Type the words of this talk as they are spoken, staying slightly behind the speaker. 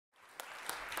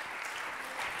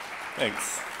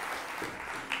Thanks.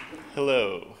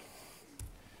 Hello.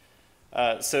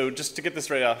 So just to get this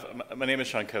right off, my name is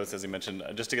Sean Coates, as you mentioned.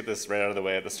 Just to get this right out of the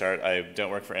way at the start, I don't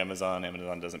work for Amazon.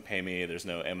 Amazon doesn't pay me. There's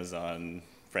no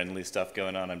Amazon-friendly stuff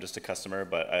going on. I'm just a customer,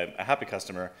 but I'm a happy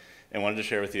customer, and wanted to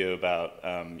share with you about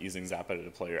using Zappa to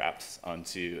deploy your apps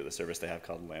onto the service they have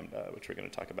called Lambda, which we're going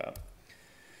to talk about.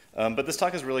 But this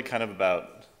talk is really kind of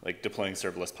about like deploying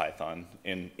serverless Python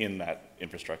in that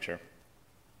infrastructure.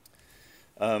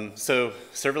 So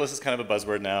serverless is kind of a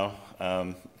buzzword now.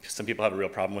 Some people have a real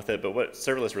problem with it, but what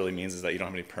serverless really means is that you don't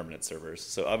have any permanent servers.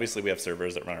 So obviously we have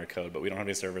servers that run our code, but we don't have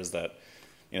any servers that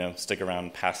stick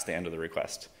around past the end of the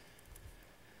request.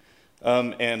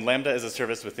 And Lambda is a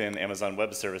service within Amazon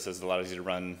Web Services that allows you to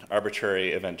run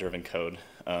arbitrary event-driven code.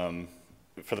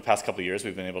 For the past couple of years,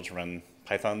 we've been able to run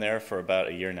Python there. For about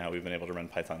a year now, we've been able to run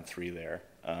Python 3 there.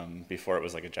 Before it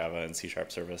was like a Java and C#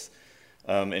 service.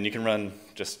 And you can run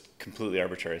just completely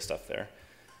arbitrary stuff there.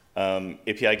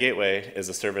 API Gateway is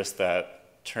a service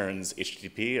that turns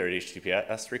HTTP or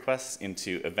HTTPS requests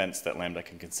into events that Lambda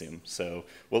can consume. So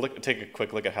we'll take a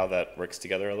quick look at how that works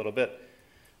together a little bit.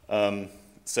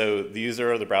 So the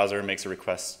user or the browser makes a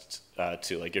request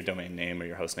to like your domain name or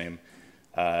your host name,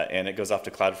 and it goes off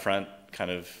to CloudFront kind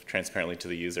of transparently to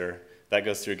the user. That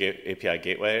goes through API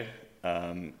Gateway.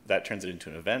 That turns it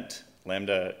into an event.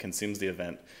 Lambda consumes the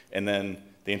event, and then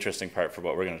the interesting part for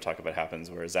what we're going to talk about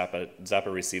happens where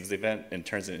Zappa receives the event and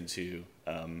turns it into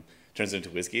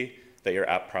WSGI that your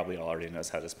app probably already knows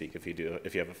how to speak if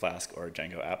you have a Flask or a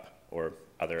Django app or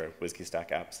other WSGI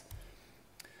stack apps.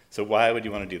 So why would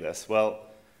you want to do this? Well,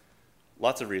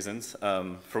 lots of reasons.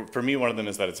 For me, one of them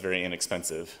is that it's very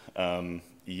inexpensive.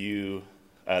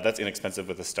 That's inexpensive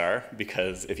with a star,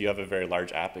 because if you have a very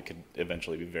large app, it could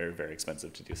eventually be very, very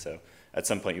expensive to do so. At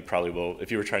some point, you probably will,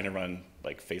 if you were trying to run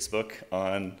like Facebook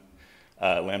on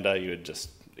Lambda, you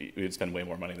would spend way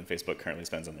more money than Facebook currently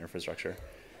spends on their infrastructure.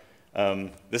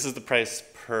 This is the price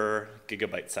per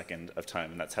gigabyte second of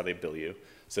time, and that's how they bill you.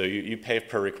 So you pay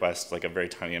per request like a very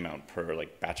tiny amount per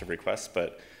like batch of requests,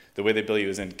 but the way they bill you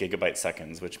is in gigabyte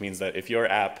seconds, which means that if your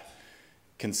app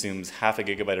consumes half a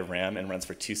gigabyte of RAM and runs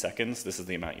for 2 seconds, this is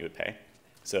the amount you would pay.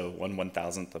 So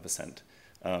 1/1000th of a cent.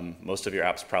 Most of your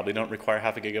apps probably don't require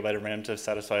half a gigabyte of RAM to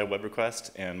satisfy a web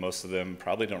request, and most of them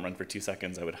probably don't run for 2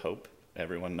 seconds, I would hope.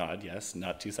 Everyone nod, yes,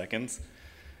 not 2 seconds.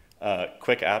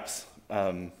 Quick apps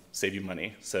save you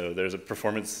money. So there's a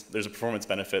performance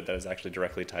benefit that is actually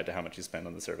directly tied to how much you spend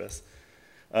on the service.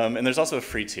 And there's also a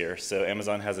free tier. So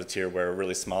Amazon has a tier where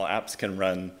really small apps can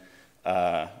run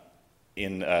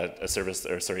in a service,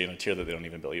 or sorry, in a tier that they don't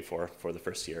even bill you for the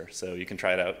first year. So you can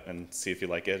try it out and see if you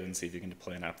like it and see if you can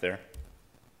deploy an app there.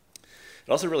 It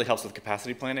also really helps with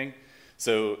capacity planning.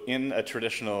 So in a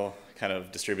traditional kind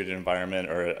of distributed environment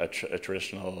or a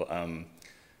traditional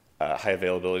high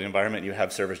availability environment, you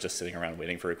have servers just sitting around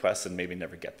waiting for requests and maybe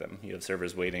never get them. You have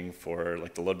servers waiting for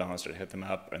like the load balancer to hit them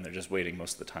up, and they're just waiting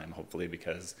most of the time, hopefully,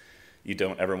 because you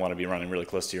don't ever want to be running really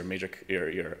close to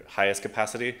your highest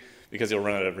capacity, because you'll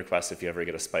run out of requests if you ever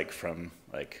get a spike from,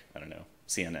 like, I don't know,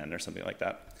 CNN or something like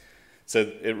that. So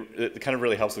it kind of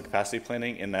really helps with capacity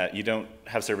planning in that you don't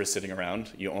have servers sitting around.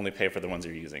 You only pay for the ones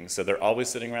you're using. So they're always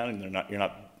sitting around, and you're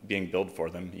not being billed for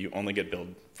them. You only get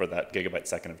billed for that gigabyte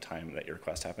second of time that your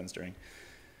request happens during.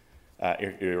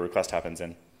 Your request happens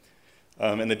in.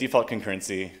 And the default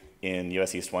concurrency in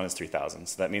US East 1 is 3000.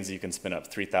 So that means you can spin up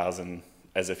 3000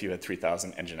 as if you had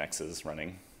 3000 Nginx's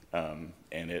running, and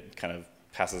it kind of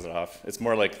passes it off. It's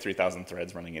more like 3000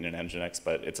 threads running in an Nginx,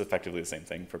 but it's effectively the same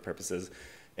thing for purposes.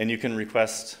 And you can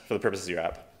request, for the purposes of your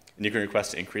app, and you can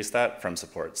request to increase that from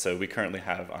support. So we currently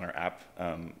have on our app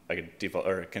like a default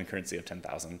or a concurrency of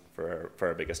 10,000 for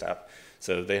our biggest app.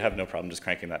 So they have no problem just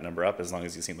cranking that number up as long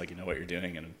as you seem like you know what you're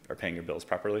doing and are paying your bills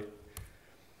properly.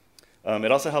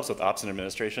 It also helps with ops and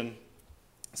administration.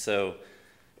 So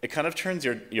it kind of turns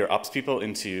your ops people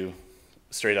into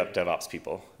straight up DevOps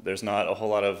people. There's not a whole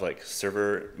lot of like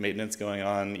server maintenance going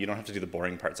on. You don't have to do the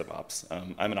boring parts of ops.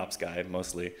 I'm an ops guy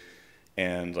mostly,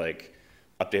 and like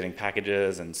updating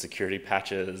packages and security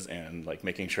patches and like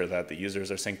making sure that the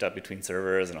users are synced up between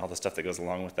servers and all the stuff that goes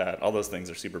along with that. All those things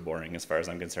are super boring as far as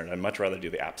I'm concerned. I'd much rather do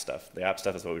the app stuff. The app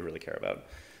stuff is what we really care about.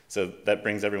 So that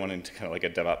brings everyone into kind of like a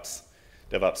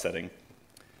DevOps setting.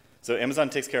 So Amazon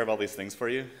takes care of all these things for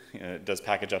you. It does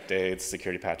package updates,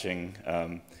 security patching,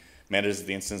 manages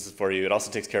the instances for you. It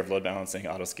also takes care of load balancing,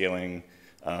 auto-scaling.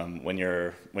 When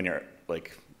you're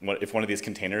like, if one of these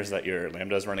containers that your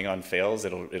Lambda is running on fails,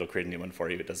 it'll create a new one for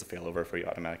you. It does a failover for you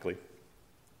automatically.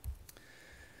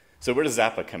 So where does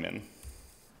Zappa come in?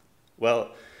 Well,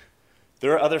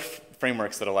 There are other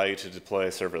frameworks that allow you to deploy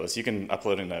serverless. You can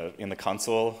upload in the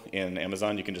console in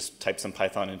Amazon. You can just type some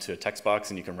Python into a text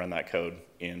box and you can run that code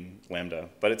in Lambda.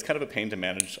 But it's kind of a pain to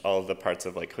manage all of the parts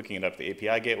of like hooking it up to the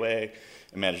API gateway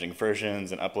and managing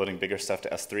versions and uploading bigger stuff to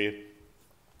S3.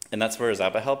 And that's where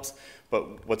Zappa helps.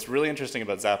 But what's really interesting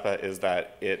about Zappa is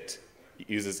that it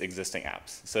uses existing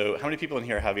apps. So how many people in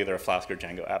here have either a Flask or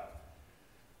Django app?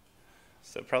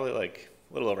 So probably like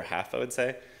a little over half, I would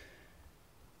say.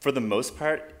 For the most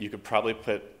part, you could probably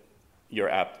put your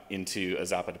app into a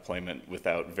Zappa deployment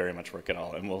without very much work at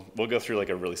all. And we'll go through like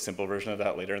a really simple version of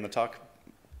that later in the talk,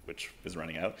 which is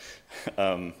running out.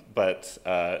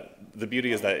 The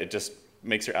beauty is that it just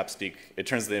makes your app speak. It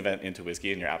turns the event into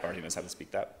WSGI, and your app already knows how to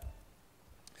speak that.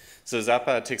 So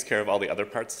Zappa takes care of all the other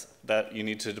parts that you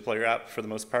need to deploy your app for the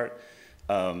most part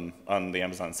on the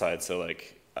Amazon side. So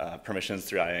like permissions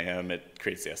through IAM, it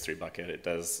creates the S3 bucket. It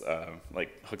does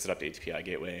like hooks it up to API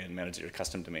gateway and manages your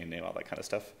custom domain name, all that kind of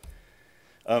stuff.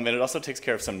 And it also takes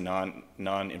care of some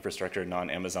non-infrastructure,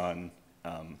 non-Amazon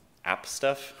app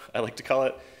stuff, I like to call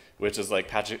it, which is like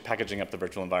packaging up the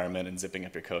virtual environment and zipping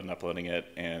up your code and uploading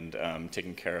it and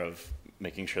taking care of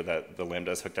making sure that the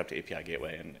Lambda is hooked up to API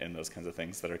gateway and those kinds of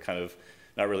things that are kind of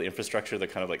not really infrastructure, they're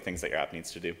kind of like things that your app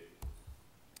needs to do.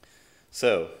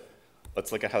 So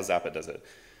let's look at how Zappa does it.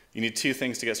 You need two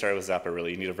things to get started with Zappa,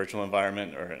 really. You need a virtual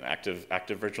environment or an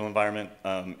active virtual environment.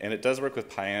 And it does work with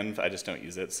PyEnv. I just don't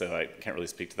use it, so I can't really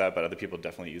speak to that, but other people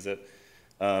definitely use it.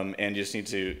 And you just need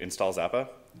to install Zappa.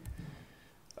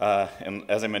 And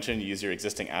as I mentioned, you use your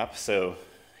existing app. So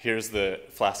here's the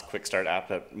Flask Quick Start app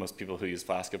that most people who use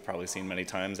Flask have probably seen many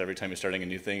times. Every time you're starting a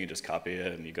new thing, you just copy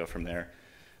it and you go from there.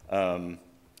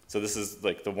 So this is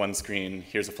like the one screen,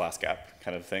 here's a Flask app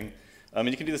kind of thing. And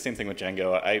you can do the same thing with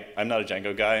Django. I'm not a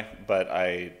Django guy, but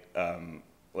I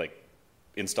like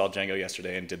installed Django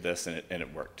yesterday and did this, and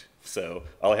it worked. So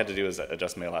all I had to do is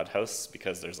adjust my allowed hosts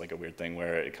because there's like a weird thing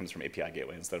where it comes from API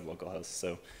gateway instead of local hosts.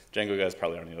 So Django guys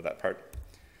probably already know that part.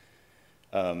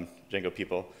 Django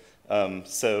people. The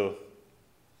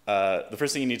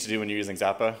first thing you need to do when you're using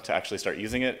Zappa to actually start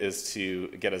using it is to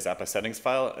get a Zappa settings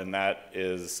file, and that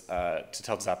is to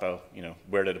tell Zappa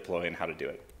where to deploy and how to do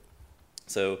it.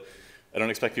 So I don't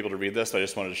expect people to read this, but I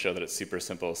just wanted to show that it's super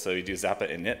simple. So you do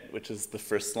Zappa init, which is the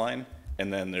first line,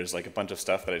 and then there's like a bunch of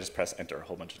stuff that I just press enter a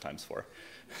whole bunch of times for.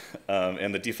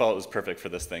 And the default is perfect for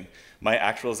this thing. My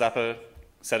actual Zappa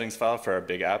settings file for our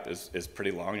big app is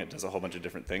pretty long. It does a whole bunch of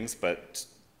different things, but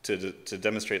to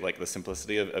demonstrate like the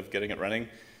simplicity of getting it running,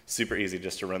 super easy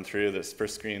just to run through this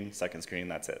first screen, second screen,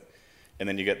 that's it. And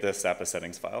then you get this Zappa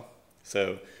settings file.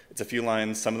 So it's a few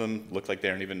lines. Some of them look like they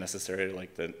aren't even necessary,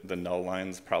 like the null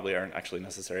lines probably aren't actually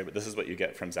necessary, but this is what you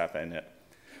get from Zappa init.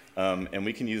 And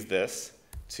we can use this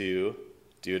to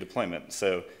do a deployment.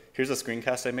 So here's a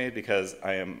screencast I made because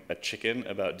I am a chicken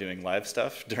about doing live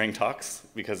stuff during talks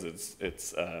because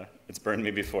it's burned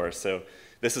me before. So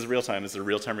this is real time. This is a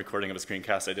real-time recording of a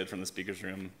screencast I did from the speaker's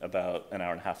room about an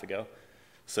hour and a half ago.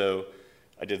 So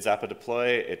I did Zappa deploy.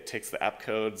 It takes the app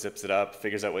code, zips it up,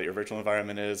 figures out what your virtual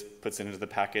environment is, puts it into the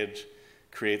package,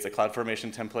 creates a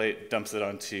CloudFormation template, dumps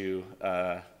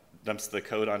the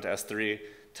code onto S3,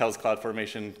 tells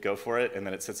CloudFormation, go for it, and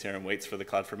then it sits here and waits for the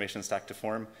CloudFormation stack to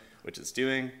form, which it's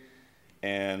doing.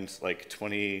 And like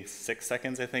 26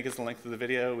 seconds, I think, is the length of the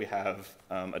video. We have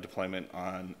a deployment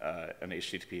on an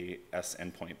HTTPS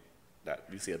endpoint that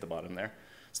you see at the bottom there.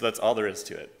 So that's all there is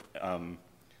to it.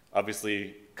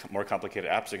 Obviously, more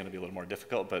complicated apps are going to be a little more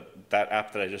difficult, but that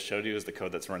app that I just showed you is the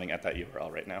code that's running at that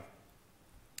URL right now.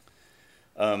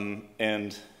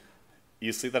 And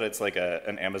you see that it's like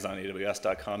an Amazon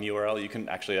AWS.com URL. You can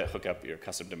actually hook up your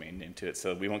custom domain name to it.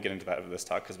 So we won't get into that with this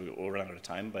talk because we'll run out of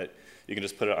time, but you can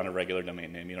just put it on a regular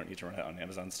domain name. You don't need to run it on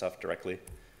Amazon stuff directly.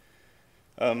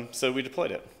 So we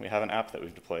deployed it. We have an app that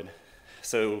we've deployed.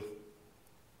 So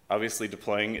obviously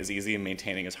deploying is easy and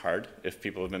maintaining is hard if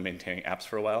people have been maintaining apps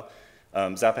for a while.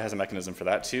 Zappa has a mechanism for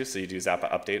that too. So you do Zappa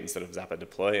update instead of Zappa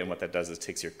deploy, and what that does is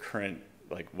takes your current,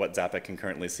 like what Zappa can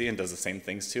currently see and does the same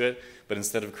things to it, but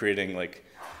instead of creating like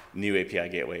new API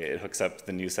gateway, it hooks up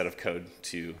the new set of code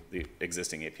to the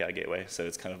existing API gateway. So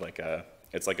it's kind of like it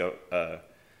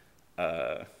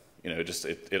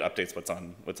updates what's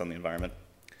on the environment.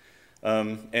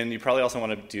 And you probably also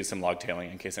want to do some log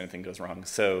tailing in case anything goes wrong.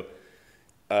 So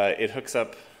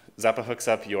Zappa hooks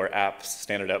up your app's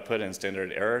standard output and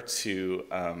standard error to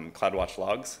CloudWatch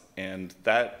logs, and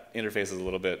that interface is a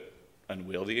little bit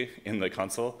unwieldy in the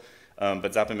console,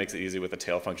 but Zappa makes it easy with a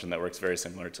tail function that works very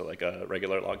similar to like a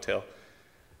regular log tail.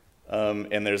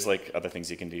 And there's like other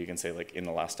things you can do. You can say like in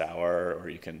the last hour, or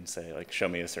you can say like show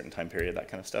me a certain time period, that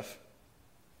kind of stuff.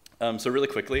 So really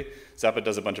quickly, Zappa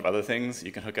does a bunch of other things.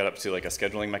 You can hook it up to like a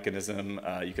scheduling mechanism.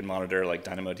 You can monitor like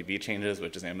DynamoDB changes,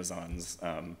 which is Amazon's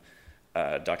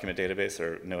document database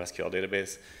or NoSQL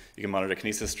database. You can monitor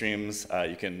Kinesis streams.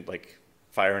 You can like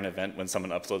fire an event when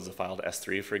someone uploads a file to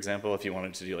S3, for example, if you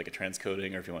wanted to do like a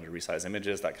transcoding or if you wanted to resize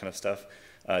images, that kind of stuff.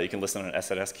 You can listen on an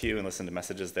SNS queue and listen to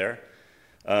messages there.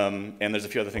 And there's a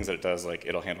few other things that it does, like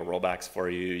it'll handle rollbacks for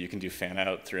you. You can do fan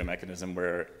out through a mechanism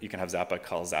where you can have Zappa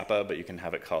call Zappa, but you can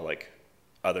have it call like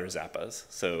other Zappas.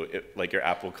 So like your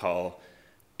app will call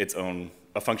its own,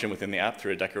 a function within the app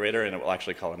through a decorator, and it will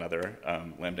actually call another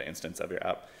Lambda instance of your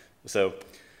app. So a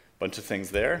bunch of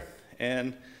things there.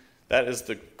 And that is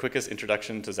the quickest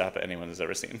introduction to Zappa anyone has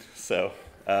ever seen. So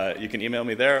you can email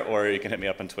me there, or you can hit me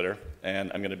up on Twitter.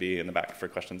 And I'm going to be in the back for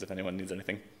questions if anyone needs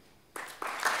anything.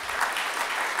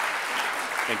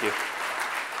 Thank you.